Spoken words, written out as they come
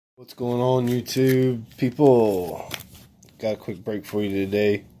What's going on, YouTube people? Got a quick break for you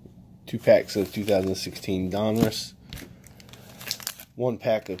today. 2 packs of 2016 Donruss, 1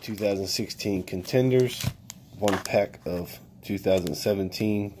 pack of 2016 Contenders, 1 pack of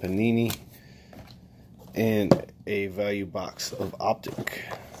 2017 Panini, and a value box of Optic.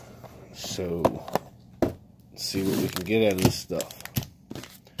 So let's see what we can get out of this stuff.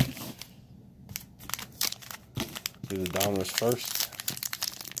 Do the Donruss first.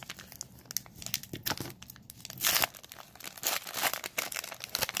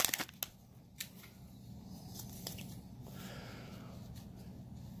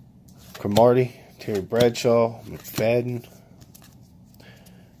 Cromartie, Terry Bradshaw, McFadden,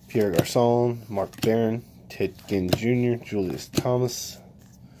 Pierre Garcon, Mark Barron, Ted Ginn Jr., Julius Thomas,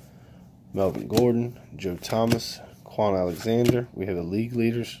 Melvin Gordon, Joe Thomas, Quan Alexander. We have the league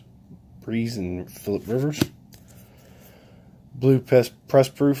leaders, Breeze and Phillip Rivers. Blue Press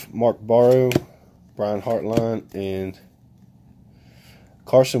Proof, Mark Barrow, Brian Hartline, and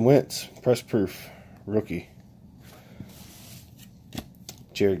Carson Wentz, Press Proof, rookie.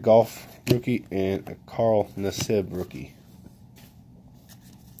 Jared Goff, rookie, and a Carl Nassib, rookie.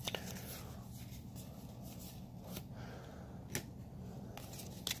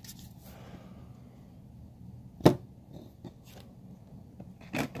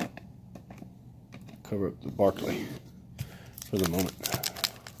 Cover up the Barkley for the moment.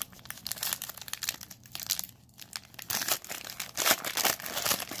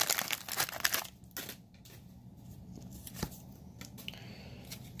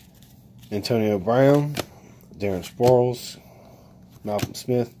 Antonio Brown, Darren Sproles, Malcolm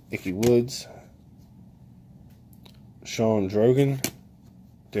Smith, Ickey Woods, Sean Drogan,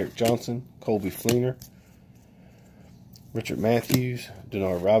 Derek Johnson, Colby Fleener, Richard Matthews,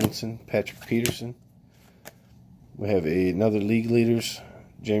 Denard Robinson, Patrick Peterson. We have another league leaders,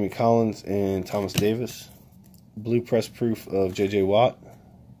 Jamie Collins and Thomas Davis. Blue Press Proof of J.J. Watt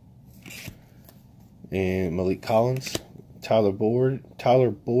and Malik Collins. Tyler Boyd,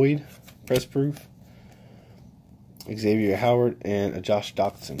 Press Proof, Xavier Howard, and a Josh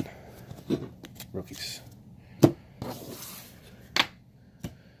Doctson, rookies.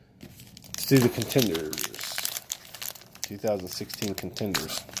 Let's do the Contenders, 2016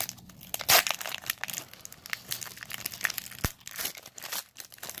 Contenders.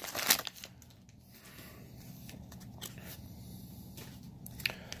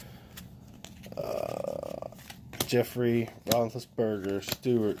 Jeffrey, Roethlisberger,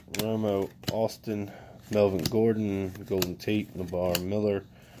 Stewart, Romo, Austin, Melvin Gordon, Golden Tate, Lamar Miller,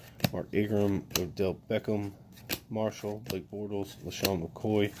 Mark Ingram, Odell Beckham, Marshall, Blake Bortles, LaShawn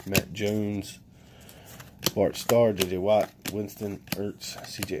McCoy, Matt Jones, Bart Starr, J.J. Watt, Winston, Ertz,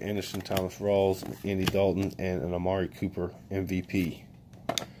 C.J. Anderson, Thomas Rawls, Andy Dalton, and an Amari Cooper MVP.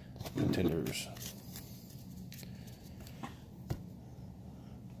 Contenders.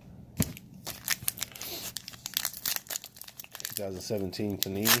 (2017)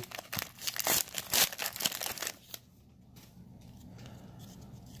 Panini.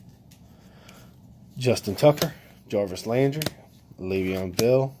 Justin Tucker, Jarvis Landry, Le'Veon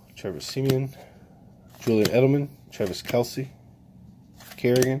Bell, Trevor Siemian, Julian Edelman, Travis Kelce,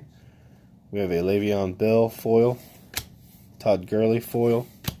 Kerrigan. We have a Le'Veon Bell foil, Todd Gurley foil,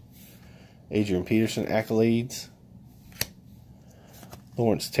 Adrian Peterson accolades,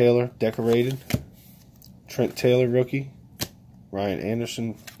 Lawrence Taylor decorated, Trent Taylor rookie, Ryan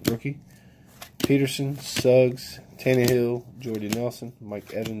Anderson, rookie. Peterson, Suggs, Tannehill, Jordy Nelson,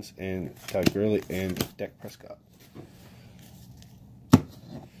 Mike Evans, and Todd Gurley, and Dak Prescott.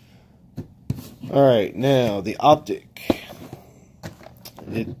 Alright, now the Optic.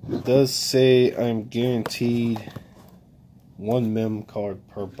 It does say I'm guaranteed 1 mem card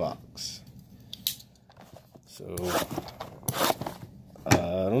per box. So, I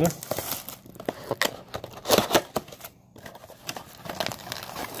don't know.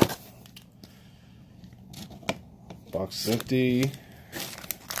 Box is empty.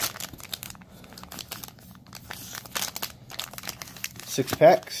 Six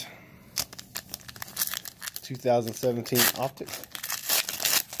packs. 2017 Optic.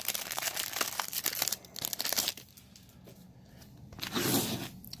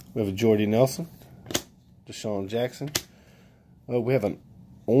 We have a Jordy Nelson, Deshaun Jackson. Oh, we have an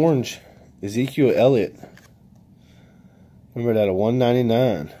orange Ezekiel Elliott. Remember that, a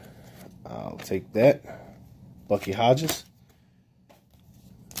 199. I'll take that. Bucky Hodges.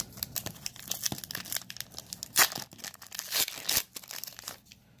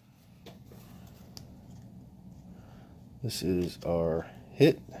 This is our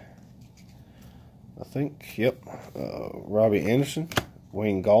hit. I think. Yep. Robbie Anderson,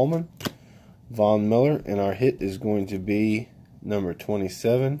 Wayne Gallman, Von Miller, and our hit is going to be number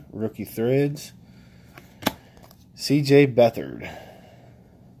 27, Rookie Threads, C.J. Beathard.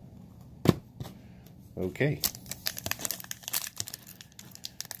 Okay.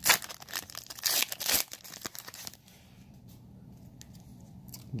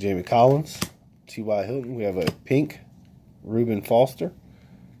 Jamie Collins, T.Y. Hilton. We have a pink Reuben Foster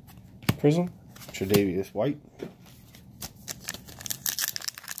prism, Tre'Davious White.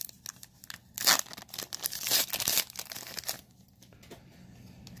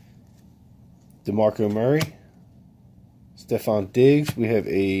 DeMarco Murray, Stephon Diggs. We have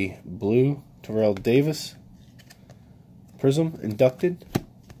a blue Terrell Davis prism inducted,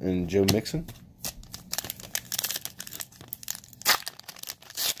 and Joe Mixon.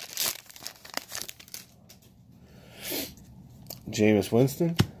 Jameis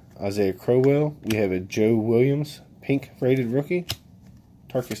Winston, Isaiah Crowell. We have a Joe Williams pink rated rookie,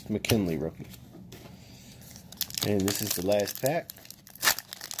 Tarkus McKinley rookie. And this is the last pack.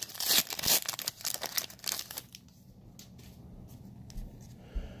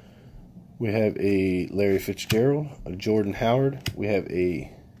 We have a Larry Fitzgerald, a Jordan Howard. We have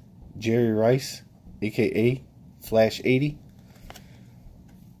a Jerry Rice, aka Flash 80.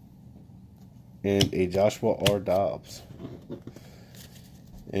 And a Joshua R. Dobbs.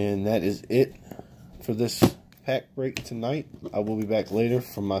 And that is it for this pack break tonight. I will be back later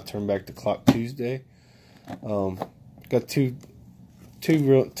for my Turn Back the Clock Tuesday. Got two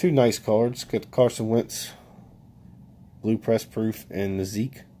nice cards. Got the Carson Wentz blue press proof and the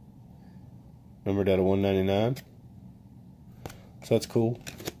Zeke numbered out of 199. So that's cool.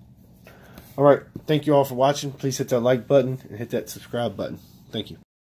 Alright, thank you all for watching. Please hit that like button and hit that subscribe button. Thank you.